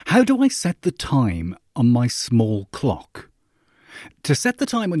How do I set the time on my small clock? To set the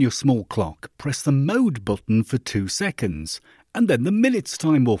time on your small clock, press the mode button for 2 seconds, and then the minutes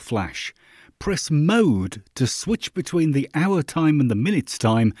time will flash. Press mode to switch between the hour time and the minutes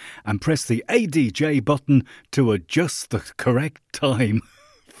time, and press the ADJ button to adjust the correct time.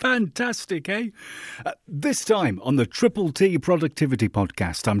 Fantastic, eh? This time on the Triple T Productivity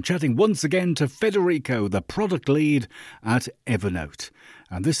Podcast, I'm chatting once again to Federico, the product lead at Evernote.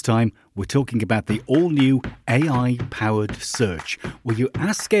 And this time, we're talking about the all-new AI-powered search, where you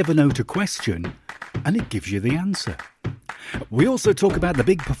ask Evernote a question and it gives you the answer. We also talk about the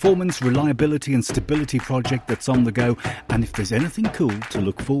big performance, reliability and stability project that's on the go, and if there's anything cool to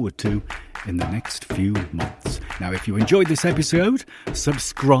look forward to in the next few months. Now, if you enjoyed this episode,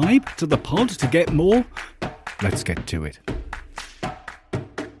 subscribe to the pod to get more. Let's get to it.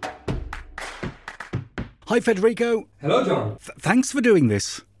 Hi, Federico. Hello, John. Thanks for doing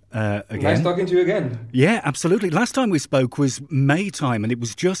this again. Nice talking to you again. Yeah, absolutely. Last time we spoke was May time, and it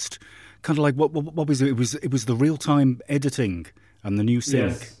was just kind of like, what was it? It was the real-time editing and the new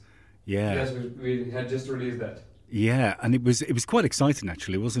sync. Yes. Yeah. Yes, we had just released that. Yeah, and it was quite exciting,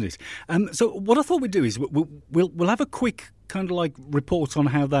 actually, wasn't it? So what I thought we'd do is we'll have a quick kind of like report on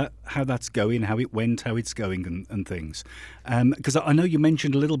how that's going, how it went, how it's going, and things. Because I know you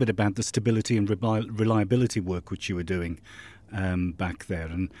mentioned a little bit about the stability and reliability work which you were doing back there,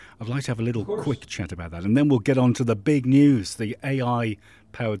 and I'd like to have a little quick chat about that, and then we'll get on to the big news, the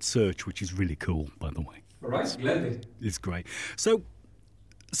AI-powered search, which is really cool, by the way. All right, gladly. It's great.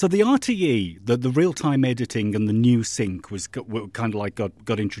 So the RTE, the real-time editing and the new sync kind of like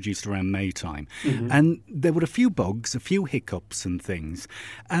got introduced around May time. Mm-hmm. And there were a few bugs, a few hiccups and things.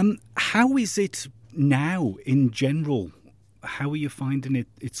 How is it now in general? How are you finding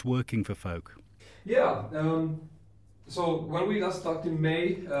it's working for folk? Yeah, so when we last talked in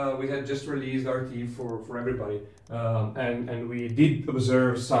May, we had just released RTE for everybody. And we did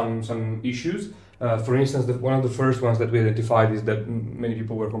observe some issues. For instance, one of the first ones that we identified is that many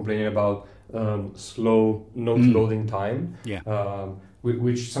people were complaining about slow note loading time,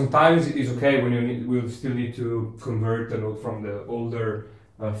 which sometimes is okay when we'll still need to convert the note from the older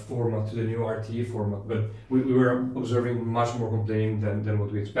format to the new RTE format. But we were observing much more complaining than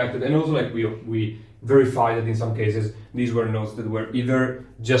what we expected, and also like we verified that in some cases these were notes that were either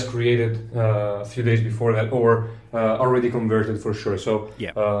just created a few days before that or already converted for sure. So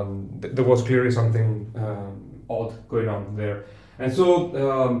there was clearly something odd going on there. And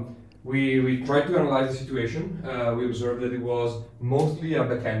so we tried to analyze the situation. We observed that it was mostly a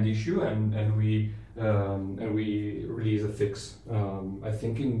backend issue, and we released a fix, I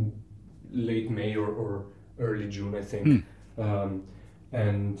think in late May or early June, I think.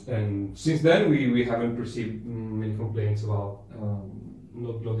 And since then we haven't received many complaints about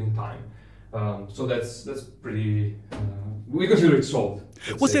not loading time. So that's pretty. We consider it solved.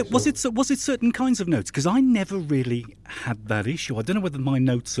 Was it certain kinds of notes? Because I never really had that issue. I don't know whether my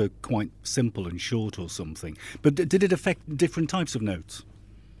notes are quite simple and short or something. But did it affect different types of notes?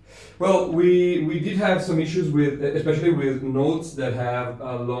 Well, we did have some issues especially with notes that have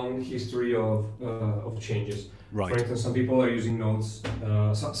a long history of changes. Right. For instance, some people are using notes,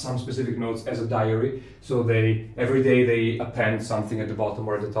 some specific notes as a diary. So every day they append something at the bottom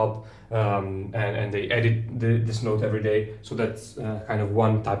or at the top, and they edit this note every day. So that's kind of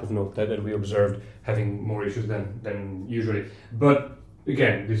one type of note that we observed having more issues than usually. But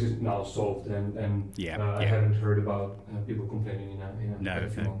again, this is now solved, and I haven't heard about people complaining in a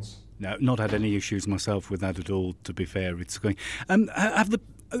few months. No, not had any issues myself with that at all. To be fair, it's going.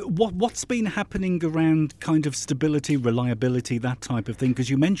 What's been happening around kind of stability, reliability, that type of thing? Because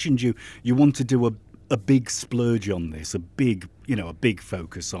you mentioned you want to do a big splurge on this, a big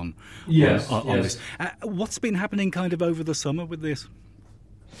focus on this. What's been happening kind of over the summer with this?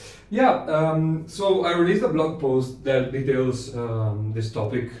 Yeah, so I released a blog post that details this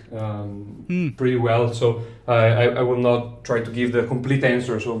topic pretty well. So I will not try to give the complete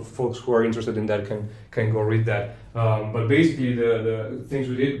answer, so folks who are interested in that can go read that. But basically, the things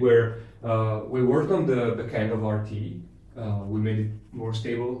we did were we worked on the backend of RTE. We made it more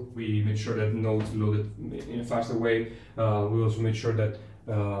stable. We made sure that nodes loaded in a faster way. We also made sure that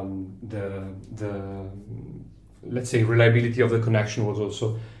the let's say reliability of the connection was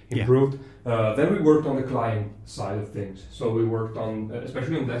also improved. Then we worked on the client side of things. So we worked on,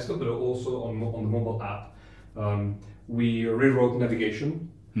 especially on desktop, but also on the mobile app. We rewrote navigation,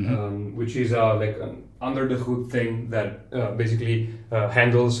 which is like an under the hood thing that basically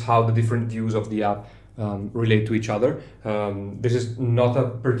handles how the different views of the app relate to each other. This is not a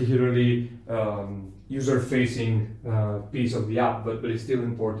particularly user-facing piece of the app, but it's still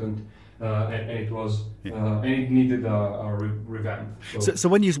important, and it was and it needed a revamp. So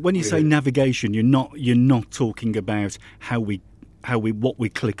when you say navigation, you're not talking about what we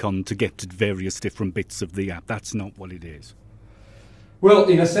click on to get to various different bits of the app. That's not what it is. Well,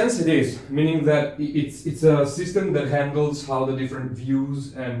 in a sense, it is, meaning that it's a system that handles how the different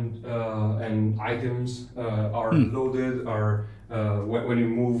views and items are loaded. When you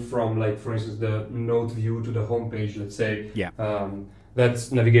move from, like, for instance, the note view to the homepage, let's say. Yeah.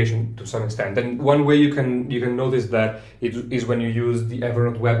 That's navigation to some extent. And one way you can notice that it is when you use the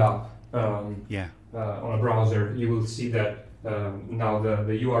Evernote web app on a browser. You will see that now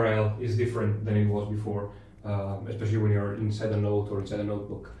the URL is different than it was before. Especially when you're inside a note or inside a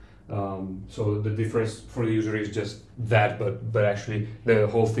notebook. So the difference for the user is just that, but actually the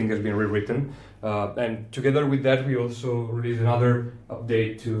whole thing has been rewritten. And together with that, we also released another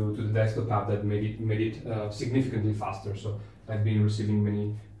update to the desktop app that made it significantly faster. So I've been receiving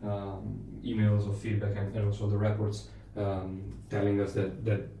many emails of feedback and also the reports telling us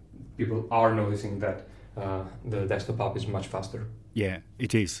that people are noticing that the desktop app is much faster. Yeah,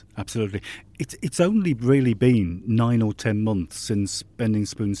 it is, absolutely. It's only really been 9 or 10 months since Bending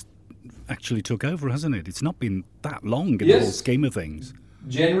Spoons actually took over, hasn't it? It's not been that long in the whole scheme of things.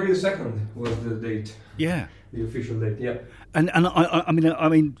 January 2nd was the date. Yeah. The official date, yeah. And I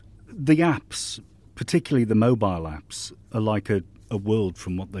mean, the apps, particularly the mobile apps, are like a world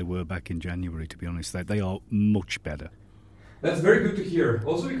from what they were back in January, to be honest. They are much better. That's very good to hear.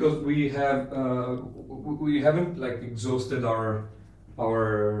 Also because we haven't like exhausted our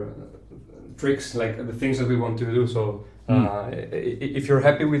tricks, like the things that we want to do. So if you're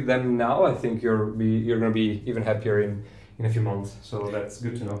happy with them now, I think you're going to be even happier in a few months. So that's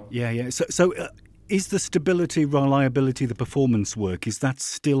good to know. Yeah. So is the stability, reliability, the performance work, is that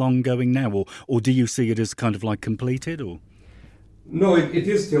still ongoing now, or do you see it as kind of like completed, or? No, it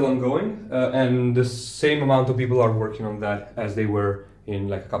is still ongoing, and the same amount of people are working on that as they were in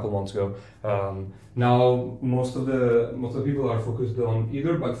like a couple months ago. Now most of the people are focused on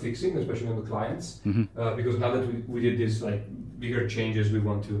either bug fixing, especially on the clients, because now that we did these like bigger changes, we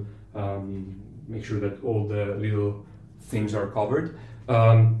want to make sure that all the little things are covered.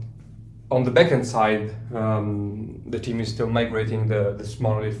 On the backend side, the team is still migrating this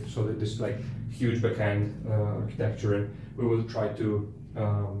monolith, so that this like huge backend architecture, and we will try to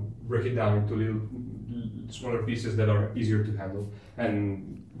break it down into little smaller pieces that are easier to handle,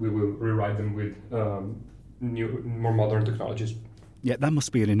 and we will rewrite them with new, more modern technologies. Yeah, that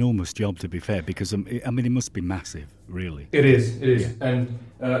must be an enormous job, to be fair, because it must be massive, really. It is, and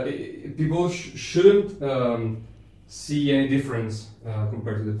people shouldn't see any difference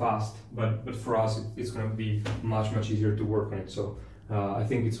compared to the past, but for us it's going to be much easier to work on it. So I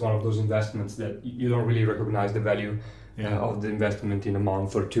think it's one of those investments that you don't really recognize the value of the investment in a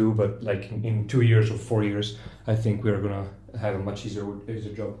month or two, but like in 2 years or 4 years, I think we're going to have a much easier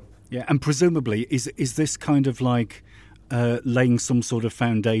job. Yeah, and presumably, is this kind of like laying some sort of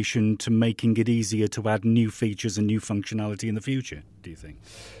foundation to making it easier to add new features and new functionality in the future, do you think?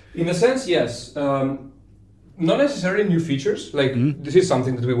 In a sense, yes. Not necessarily new features. Like this is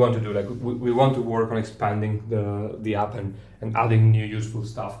something that we want to do. Like we want to work on expanding the app and adding new useful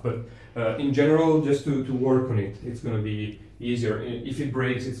stuff. But in general, just to work on it, it's going to be easier. If it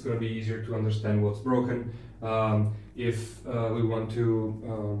breaks, it's going to be easier to understand what's broken. If we want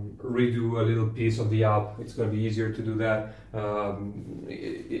to redo a little piece of the app, it's going to be easier to do that.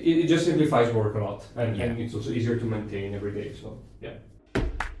 It just simplifies work a lot, and it's also easier to maintain every day. So yeah.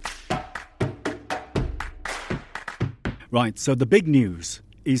 Right, so the big news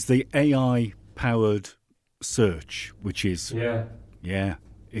is the AI-powered search, which is... Yeah,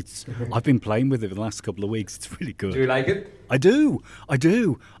 it's. I've been playing with it for the last couple of weeks. It's really good. Do you like it? I do. I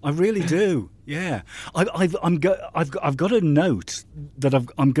really do. Yeah. I've got a note that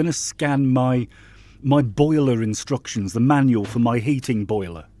I'm going to scan my boiler instructions, the manual for my heating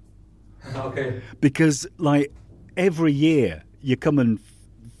boiler. Okay. Because, like, every year you come and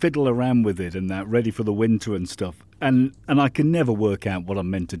fiddle around with it and that, ready for the winter and stuff. And I can never work out what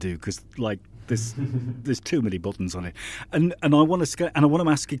I'm meant to do because, like, there's too many buttons on it. And I want to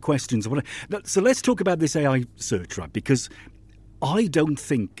ask you questions. So let's talk about this AI search, right? Because I don't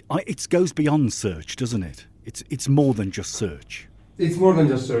think it goes beyond search, doesn't it? It's more than just search. It's more than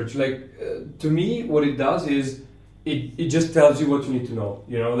just search. Like to me, what it does is it just tells you what you need to know.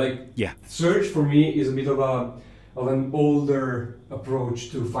 You know, like search for me is a bit of an older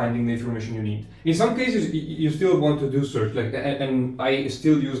approach to finding the information you need. In some cases, you still want to do search, like, and I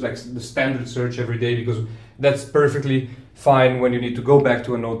still use like the standard search every day because that's perfectly fine when you need to go back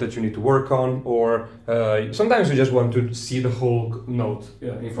to a note that you need to work on, or sometimes you just want to see the whole note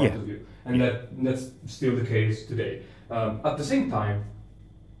in front of you. And that's still the case today. At the same time,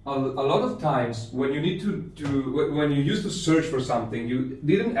 a lot of times when you need when you used to search for something, you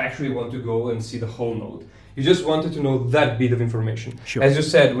didn't actually want to go and see the whole note. You just wanted to know that bit of information. Sure. As you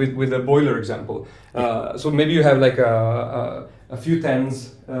said with the boiler example. So maybe you have like a few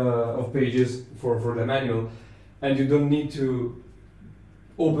tens of pages for the manual, and you don't need to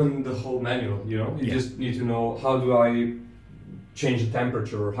open the whole manual. You just need to know, how do I change the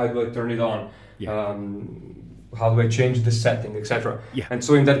temperature, or how do I turn it on? How do I change the setting, etc. And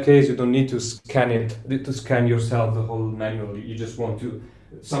so in that case, you don't need to scan yourself the whole manual. You just want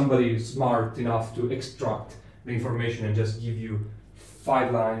somebody smart enough to extract the information and just give you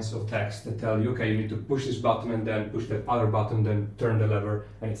 5 lines of text that tell you, okay, you need to push this button and then push that other button, then turn the lever,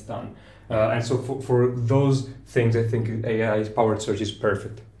 and it's done. And so for those things, I think AI-powered search is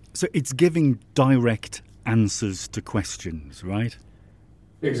perfect. So it's giving direct answers to questions, right?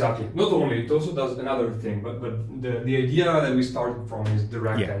 Exactly. Not only, it also does another thing, but the idea that we started from is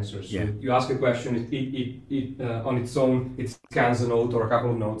direct answers. So you ask a question, it on its own, it scans a note or a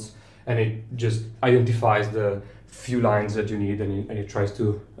couple of notes, and it just identifies the few lines that you need, and it tries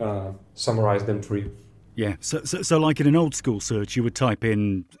to summarize them for you. Yeah, so like in an old school search, you would type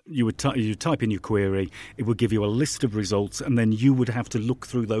in your query, it would give you a list of results, and then you would have to look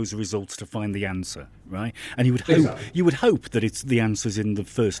through those results to find the answer, right? And you would hope that it's the answers in the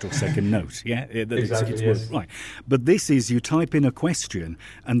first or second note, yeah? That exactly, it's right. But this is, you type in a question,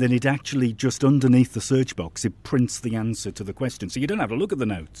 and then it actually, just underneath the search box, it prints the answer to the question, so you don't have to look at the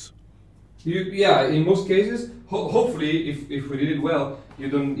notes. In most cases, hopefully, if we did it well, you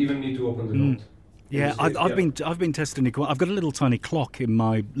don't even need to open the note. Yeah, I've been testing it. I've got a little tiny clock in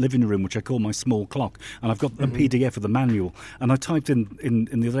my living room, which I call my small clock, and I've got a PDF of the manual. And I typed in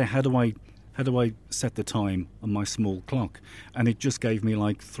the other day, how do I set the time on my small clock? And it just gave me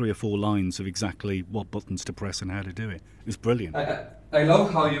like 3 or 4 lines of exactly what buttons to press and how to do it. It was brilliant. I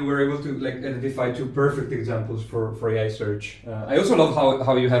love how you were able to identify 2 perfect examples for AI search. I also love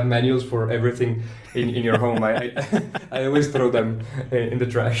how you have manuals for everything in your home. I always throw them in the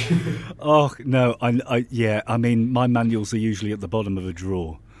trash. Oh no, I mean, my manuals are usually at the bottom of a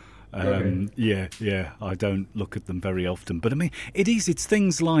drawer. I don't look at them very often. But I mean, it's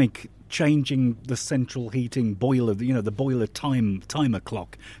things like changing the central heating boiler, the boiler timer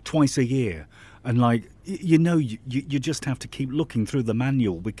clock twice a year. And you just have to keep looking through the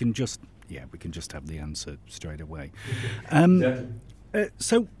manual. We can just have the answer straight away. Exactly.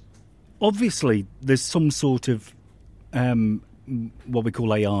 So obviously there's some sort of what we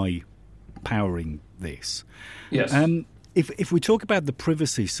call AI powering this. Yes. If we talk about the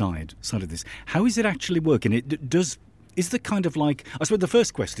privacy side of this, how is it actually working? Is there kind of like, I suppose the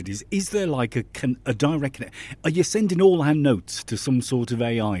first question is there like a direct, are you sending all our notes to some sort of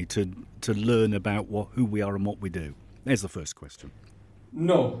AI to learn about who we are and what we do? There's the first question.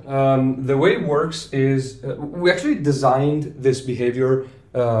 No. The way it works is we actually designed this behavior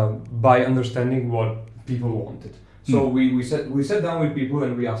by understanding what people wanted. So we sat down with people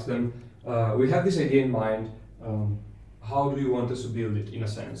and we asked them, we have this idea in mind, how do you want us to build it, in a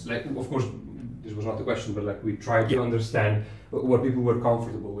sense? Like, of course, this was not the question, but we tried to understand what people were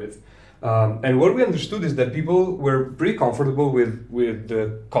comfortable with. And what we understood is that people were pretty comfortable with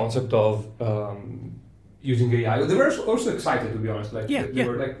the concept of using AI. They were also excited, to be honest. They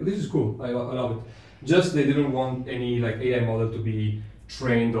were like, this is cool, I love it. Just they didn't want any AI model to be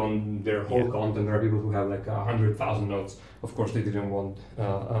trained on their whole content. There are people who have 100,000 notes. Of course, they didn't want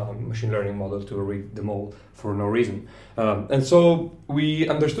a machine learning model to read them all for no reason. And so we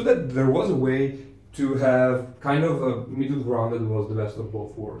understood that there was a way to have kind of a middle ground that was the best of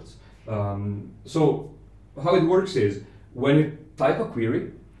both worlds. So how it works is, when you type a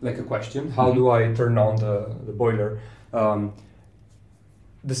query, like a question, how do I turn on the boiler?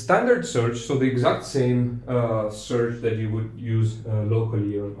 The standard search, so the exact same search that you would use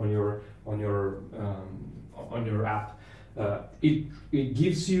locally on your app, it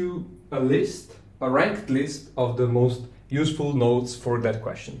gives you a ranked list of the most useful notes for that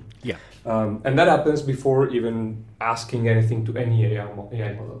question. Yeah. And that happens before even asking anything to any AI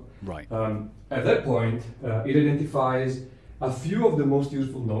model. Right. At that point, it identifies a few of the most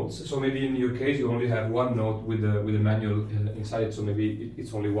useful notes. So maybe in your case, you only have one note with the manual inside it, so maybe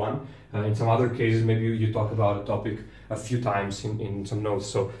it's only one. In some other cases, maybe you talk about a topic a few times in some notes.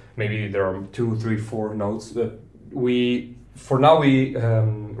 So maybe there are 2, 3, 4 notes that we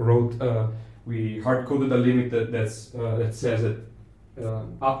hard-coded a limit that says that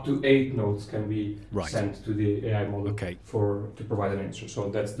up to 8 notes can be Right. sent to the AI model Okay. to provide an answer. So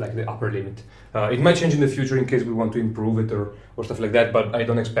that's like the upper limit. It might change in the future in case we want to improve it or stuff like that, but I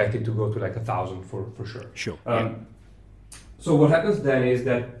don't expect it to go to like 1,000 for sure. Sure. So what happens then is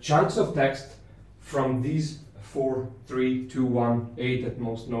that chunks of text from these 4, 3, 2, 1, 8 at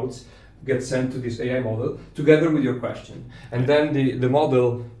most notes get sent to this AI model together with your question. And then the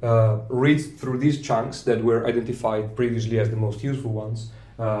model reads through these chunks that were identified previously as the most useful ones.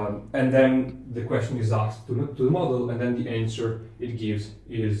 And then the question is asked to the model, and then the answer it gives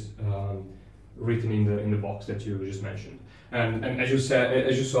is written in the box that you just mentioned. And as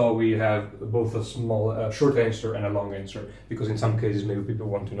you saw, we have both a small, short answer and a long answer, because in some cases maybe people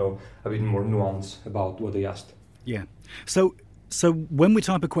want to know a bit more nuance about what they asked. Yeah. So when we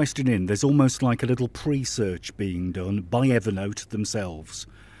type a question in, there's almost like a little pre-search being done by Evernote themselves.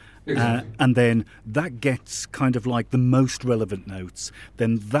 Exactly. And then that gets kind of like the most relevant notes.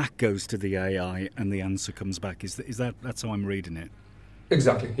 Then that goes to the AI, and the answer comes back. That's how I'm reading it?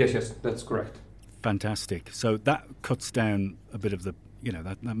 Exactly. Yes, that's correct. Fantastic. So that cuts down a bit of the,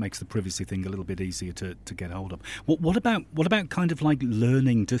 that makes the privacy thing a little bit easier to get hold of. What about kind of like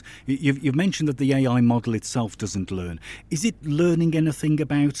learning? You've mentioned that the AI model itself doesn't learn. Is it learning anything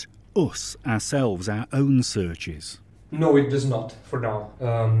about us, ourselves, our own searches? No, it does not for now.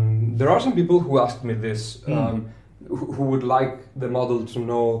 There are some people who asked me this, who would like the model to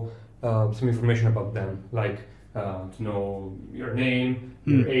know some information about them, like to know your name,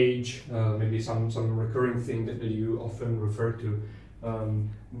 your age, maybe some recurring thing that you often refer to.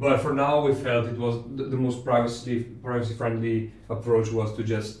 But for now, we felt it was the most privacy-friendly approach was to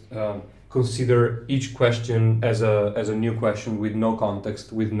just consider each question as a new question with no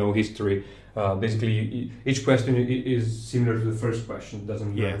context, with no history. Basically, each question is similar to the first question. It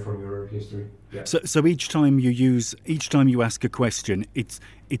doesn't learn from your history. Yeah. So each time you ask a question,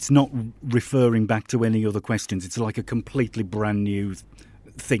 it's not referring back to any other questions. It's like a completely brand new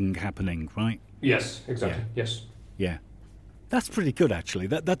thing happening, right? Yes, exactly. Yeah. Yes. Yeah. That's pretty good, actually.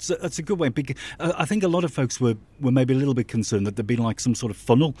 That's a good way. Because I think a lot of folks were maybe a little bit concerned that there'd be like some sort of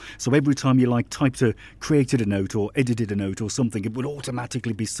funnel. So every time you created a note or edited a note or something, it would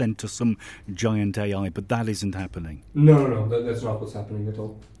automatically be sent to some giant AI. But that isn't happening. No. That's not what's happening at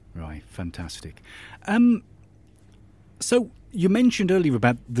all. Right. Fantastic. So you mentioned earlier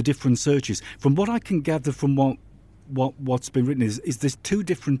about the different searches. From what I can gather from what's been written is there's two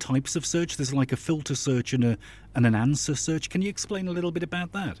different types of search. There's like a filter search and an answer search. Can you explain a little bit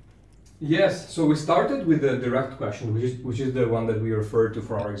about that? Yes. So we started with the direct question, which is the one that we refer to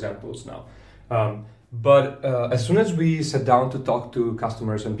for our examples now. But as soon as we sat down to talk to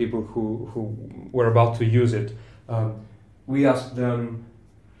customers and people who were about to use it, we asked them,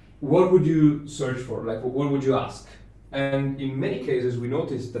 what would you search for? Like, what would you ask? And in many cases, we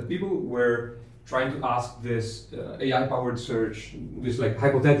noticed that people were trying to ask this AI-powered search, this like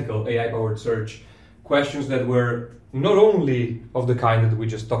hypothetical AI-powered search, questions that were not only of the kind that we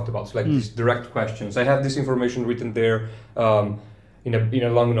just talked about, so like these direct questions. I have this information written there in a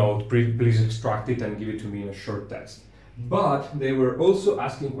long note. Please extract it and give it to me in a short text. But they were also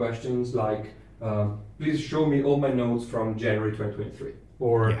asking questions like, please show me all my notes from January 2023,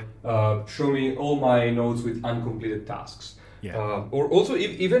 or show me all my notes with uncompleted tasks. Yeah. Or also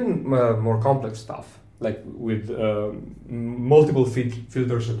even more complex stuff, like with multiple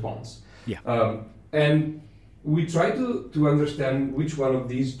filters at once. Yeah. And we try to understand which one of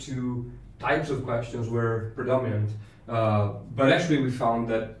these two types of questions were predominant, but actually we found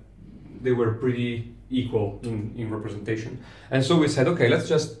that they were pretty equal in representation. And so we said, okay, let's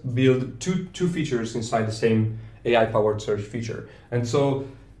just build two features inside the same AI-powered search feature. And so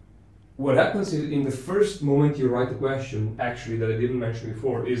what happens is in the first moment you write a question, actually, that I didn't mention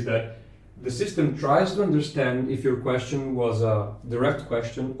before, is that the system tries to understand if your question was a direct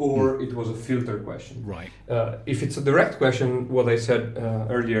question or it was a filter question. Right. If it's a direct question, what I said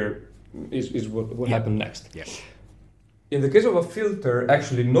earlier is what happened next. Yeah. In the case of a filter,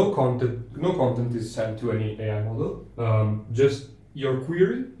 actually no content is sent to any AI model. Just your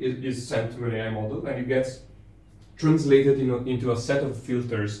query is sent to an AI model, and it gets translated into a set of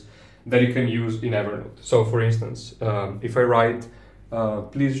filters that you can use in Evernote. So for instance, if I write,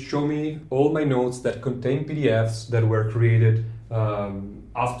 please show me all my notes that contain PDFs that were created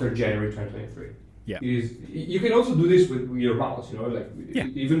after January 2023. Yeah. You can also do this with your mouse,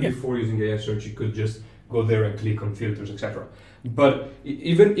 even before using AI search, you could just go there and click on filters, etc. But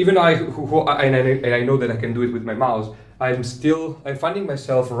even I know that I can do it with my mouse, I'm finding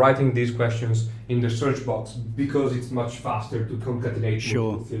myself writing these questions in the search box because it's much faster to concatenate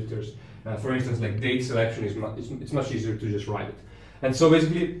multiple filters. For instance, like date selection it's much easier to just write it. And so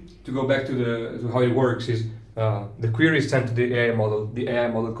basically, to go back to how it works is the query is sent to the AI model. The AI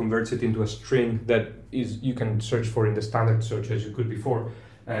model converts it into a string that is you can search for in the standard search as you could before,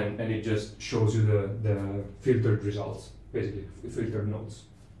 and it just shows you the filtered results, basically filtered notes.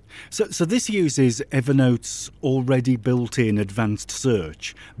 So this uses Evernote's already built-in advanced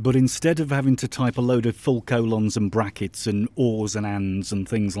search, but instead of having to type a load of full colons and brackets and ors and ands and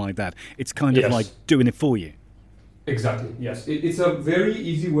things like that, it's kind of like doing it for you. Exactly, yes. It's a very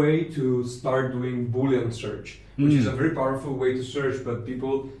easy way to start doing Boolean search, which is a very powerful way to search, but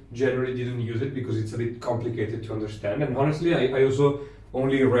people generally didn't use it because it's a bit complicated to understand. And honestly, I also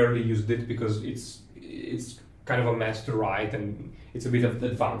only rarely used it because it's kind of a mess to write and it's a bit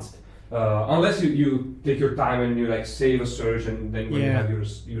advanced. Unless you take your time and you like save a search, and then when you have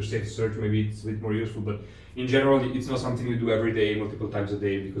your saved search, maybe it's a bit more useful. But in general, it's not something you do every day, multiple times a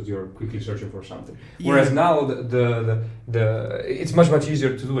day, because you're quickly searching for something. Whereas now, it's much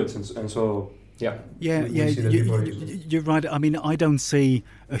easier to do it, and so you're right. I mean, I don't see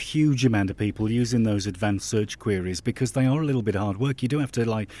a huge amount of people using those advanced search queries because they are a little bit hard work. You do have to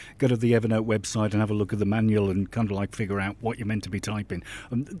like go to the Evernote website and have a look at the manual and kind of like figure out what you're meant to be typing.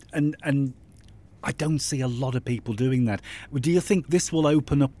 And I don't see a lot of people doing that. Do you think this will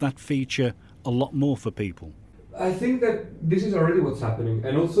open up that feature a lot more for people? I think that this is already what's happening,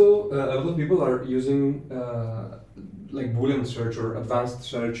 and also a lot of people are using like Boolean search or advanced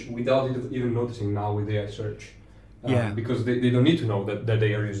search without even noticing now with AI search. Because they don't need to know that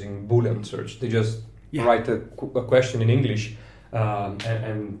they are using Boolean search. They just write a question in English,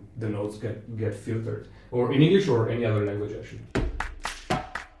 and the notes get filtered, or in English or any other language actually.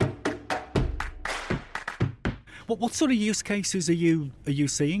 What sort of use cases are you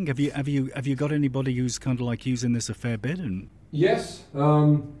seeing? Have you got anybody who's kind of like using this a fair bit? And yes,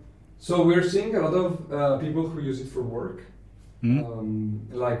 so we're seeing a lot of people who use it for work.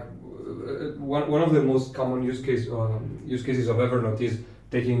 Like one of the most common use cases of Evernote is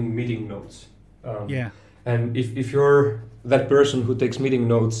taking meeting notes. And if you're that person who takes meeting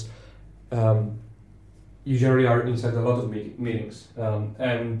notes, you generally are inside a lot of meetings,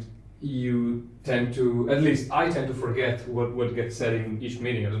 and you tend to, at least I tend to forget what gets said in each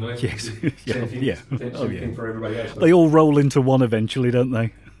meeting. I don't know if same thing for everybody else. They all roll into one eventually, don't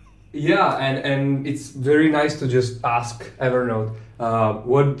they? Yeah, and it's very nice to just ask Evernote,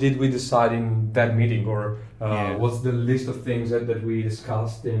 what did we decide in that meeting, or what's the list of things that we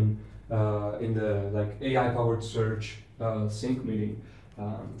discussed in the like AI-powered search sync meeting.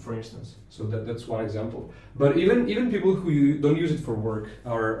 For instance, so that's one example. But even people who don't use it for work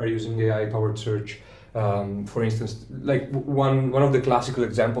are using AI-powered search. For instance, like one of the classical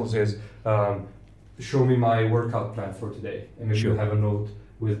examples is show me my workout plan for today, and maybe you have a note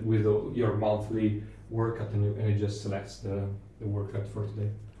with your monthly workout, and it just selects the workout for today.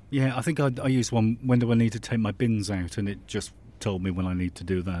 Yeah, I think I use one. When do I need to take my bins out, and it just told me when I need to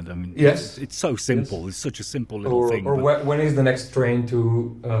do that. I mean, it's so simple. Yes. It's such a simple little thing. Or when is the next train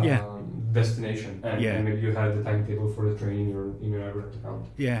to destination? And maybe you have the timetable for the train in your Evernote account.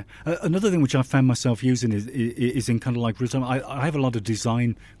 Yeah. Another thing which I found myself using is in kind of like I have a lot of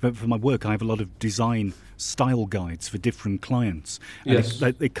design for my work. I have a lot of design style guides for different clients. And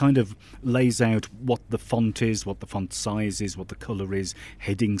it kind of lays out what the font is, what the font size is, what the colour is,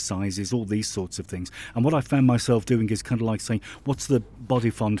 heading sizes, all these sorts of things. And what I found myself doing is kind of like saying, what's the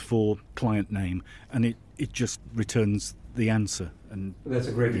body font for client name? And it just returns the answer. And that's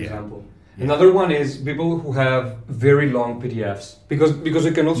a great example. Yeah. Another one is people who have very long PDFs, because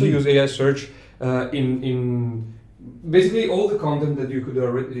you can also use AI search in basically all the content that you could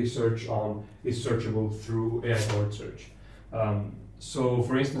already search on is searchable through AI-powered search. So,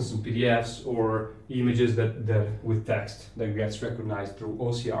 for instance, in PDFs or images that with text that gets recognized through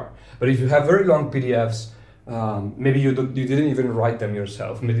OCR. But if you have very long PDFs, maybe you didn't even write them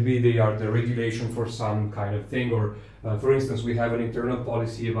yourself. Maybe they are the regulation for some kind of thing. Or, for instance, we have an internal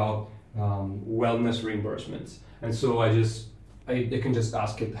policy about wellness reimbursements, and so I can just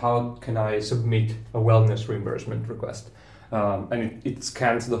ask it, how can I submit a wellness reimbursement request? And it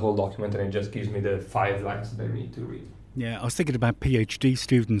scans the whole document and it just gives me the 5 lines that I need to read. Yeah, I was thinking about PhD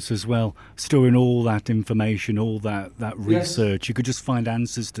students as well, storing all that information, all that research. You could just find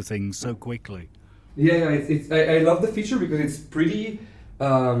answers to things so quickly. Yeah, I love the feature because it's pretty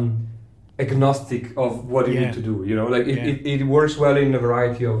agnostic of what you need to do. You know, like it works well in a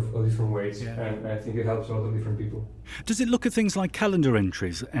variety of different ways, and I think it helps a lot of different people. Does it look at things like calendar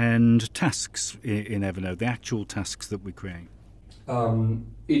entries and tasks in Evernote, the actual tasks that we create?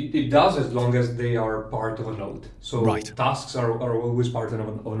 It does, as long as they are part of a note. So tasks are always part of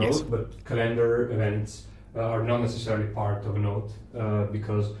a note, but calendar, events, are not necessarily part of a note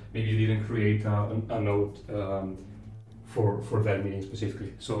because maybe you didn't create a note for that meeting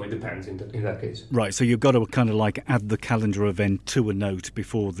specifically. So it depends in that case. Right, so you've got to kind of like add the calendar event to a note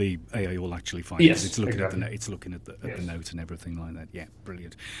before the AI will actually find Yes, it. It's looking exactly. at the Yes. the note and everything like that. Yeah,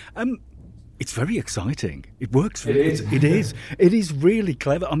 brilliant. It's very exciting. It works. It is. It is really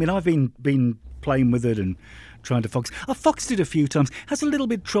clever. I mean, I've been playing with it and trying to fox. I've foxed it a few times. Has a little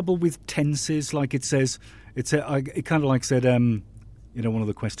bit trouble with tenses, like it says. It kind of like said. One of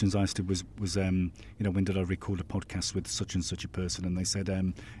the questions I asked it was when did I record a podcast with such and such a person? And they said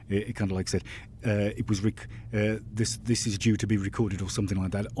it kind of like said it was this is due to be recorded or something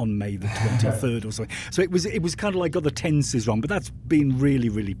like that on May the 23rd or something. So it was kind of like got the tenses wrong, but that's been really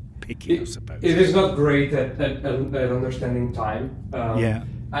really picky, I suppose. It is not great at understanding time. Yeah.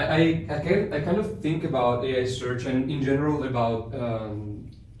 I kind of think about AI search and in general about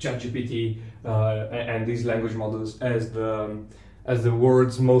ChatGPT and these language models as the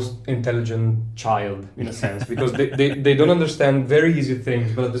world's most intelligent child, in a sense, because they don't understand very easy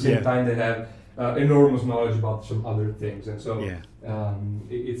things, but at the same time they have enormous knowledge about some other things, and so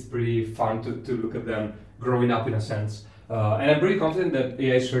it's pretty fun to look at them growing up, in a sense. And I'm pretty confident that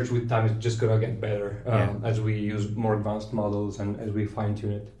AI search with time is just going to get better as we use more advanced models and as we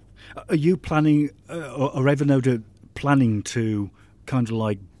fine-tune it. Are you planning, or Evernote planning to kind of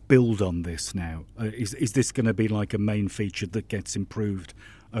like build on this now? Is this going to be like a main feature that gets improved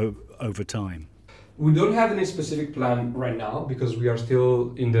over time? We don't have any specific plan right now because we are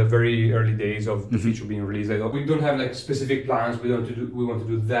still in the very early days of the feature being released. We don't have like specific plans. We want to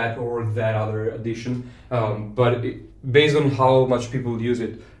do that or that other addition. But based on how much people use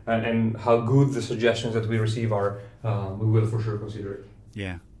it and how good the suggestions that we receive are, we will for sure consider it.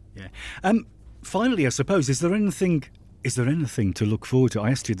 Yeah. Finally, I suppose, is there anything to look forward to?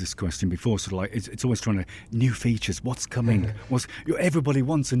 I asked you this question before, sort of like it's always trying to new features. What's coming? Everybody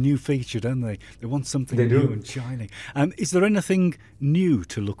wants a new feature, don't they? They want something new and shiny. Is there anything new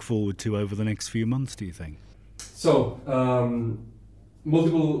to look forward to over the next few months, do you think? So,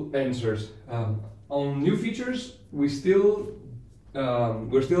 multiple answers. On new features, we're still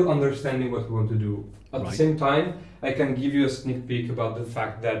understanding what we want to do. At the same time, I can give you a sneak peek about the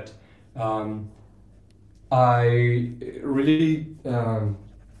fact that I really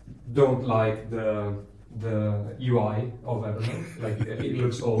don't like the UI of Evernote. Like it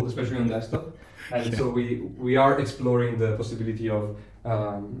looks old, especially on desktop, and so we are exploring the possibility of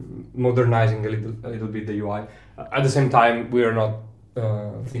modernizing a little bit the UI. At the same time, we are not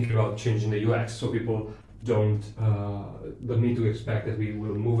thinking about changing the UX, so people don't need to expect that we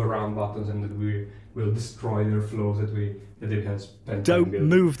will move around buttons and that we will destroy their flows that they have spent. Don't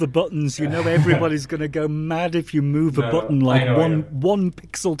move the buttons. You know everybody's going to go mad if you move a button like one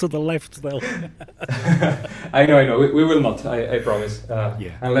pixel to the left. They'll. I know. We will not. I promise.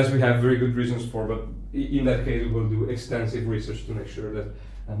 Unless we have very good reasons for. But in that case, we will do extensive research to make sure that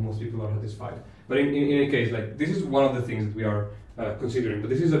most people are satisfied. But in any case, like this is one of the things that we are considering. But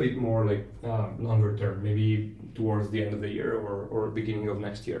this is a bit more like longer term, maybe towards the end of the year or beginning of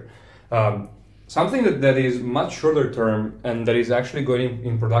next year. Something that is much shorter term and that is actually going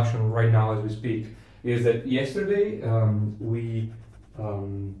in production right now as we speak is that yesterday we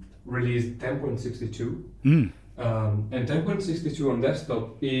released 10.62 and 10.62 on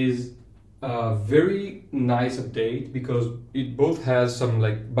desktop is a very nice update because it both has some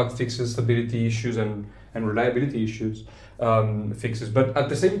like bug fixes, stability issues and reliability issues fixes, but at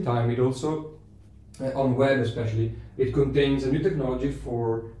the same time it also on web especially it contains a new technology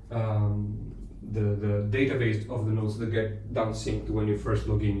for the database of the nodes that get downsynced when you first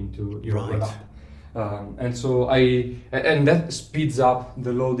log in into your web app. And so that speeds up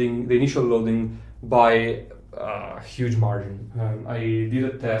the initial loading by a huge margin. I did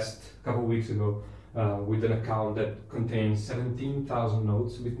a test a couple of weeks ago with an account that contains 17,000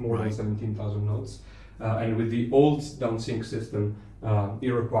 nodes, with more than 17,000 nodes. And with the old downsync system, it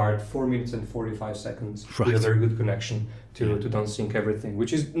required 4 minutes and 45 seconds with a very good connection to downsync everything,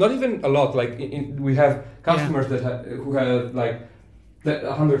 which is not even a lot. Like we have customers who have like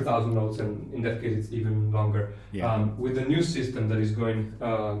 100,000 nodes, and in that case it's even longer. With the new system that is going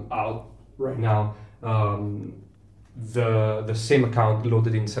out right now, the same account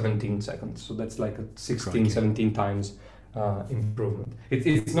loaded in 17 seconds. So that's like a 17 times improvement.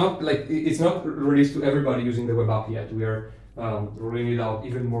 It's not released to everybody using the web app yet. We are rolling it out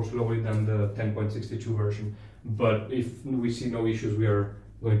even more slowly than the 10.62 version. But if we see no issues, we are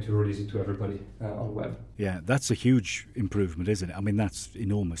going to release it to everybody on web. Yeah, that's a huge improvement, isn't it? I mean, that's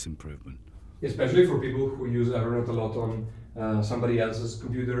enormous improvement. Especially for people who use Evernote a lot somebody else's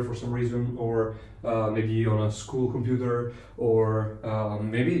computer for some reason, or maybe on a school computer, or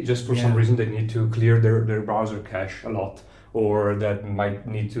maybe just for some reason they need to clear their browser cache a lot, or that might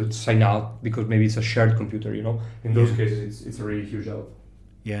need to sign out because maybe it's a shared computer, In those cases, it's a really huge help.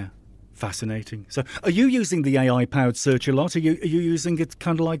 Yeah. Fascinating. So are you using the AI-powered search a lot? Are you using it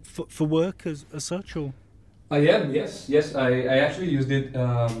kind of like for work as such, or? I am, yes. I actually used it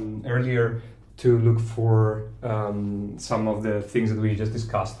earlier to look for some of the things that we just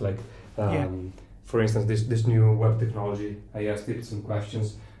discussed, like for instance this new web technology. I asked it some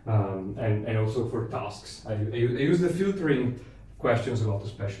questions, and also for tasks. I use the filtering questions a lot,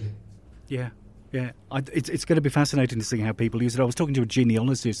 especially. Yeah. It's going to be fascinating to see how people use it. I was talking to a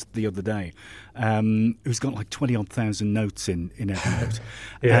genealogist the other day who's got like 20,000 notes in Evernote.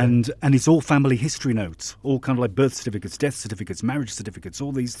 And it's all family history notes, all kind of like birth certificates, death certificates, marriage certificates,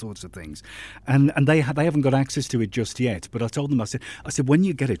 all these sorts of things. And they haven't got access to it just yet. But I told them, I said, when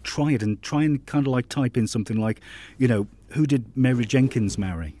you get it, try it and try and kind of like type in something like, who did Mary Jenkins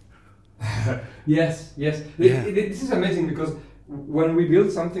marry? Yes. This is amazing because when we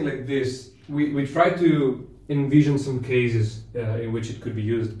build something like this, we try to envision some cases in which it could be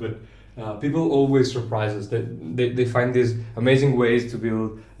used, but people always surprise us. That they find these amazing ways to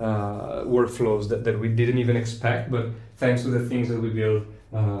build workflows that we didn't even expect, but thanks to the things that we build,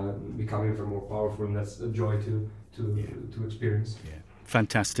 become even more powerful, and that's a joy to experience. Yeah.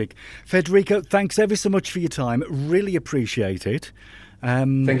 Fantastic. Federico, thanks ever so much for your time. Really appreciate it.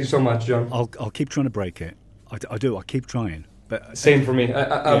 Thank you so much, John. I'll keep trying to break it. I do. I keep trying. But same for me.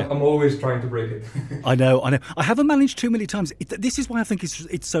 I'm always trying to break it. I know. I haven't managed too many times. This is why I think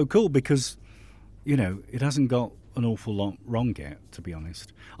it's so cool because, it hasn't got an awful lot wrong yet. To be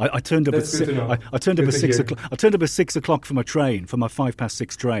honest, I turned up That's at good to know. I turned up at 6 o'clock. I turned up at 6 o'clock for my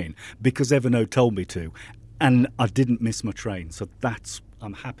 6:05 train because Evernote told me to, and I didn't miss my train. So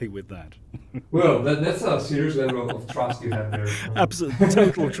I'm happy with that. Well, that's a serious level of trust you have there. Absolutely,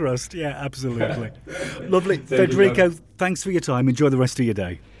 total trust. Yeah, absolutely. Lovely. Federico, thanks for your time. Enjoy the rest of your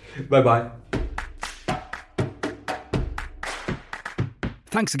day. Bye-bye.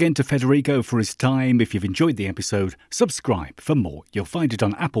 Thanks again to Federico for his time. If you've enjoyed the episode, subscribe for more. You'll find it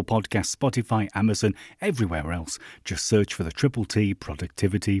on Apple Podcasts, Spotify, Amazon, everywhere else. Just search for the Triple T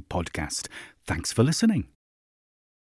Productivity Podcast. Thanks for listening.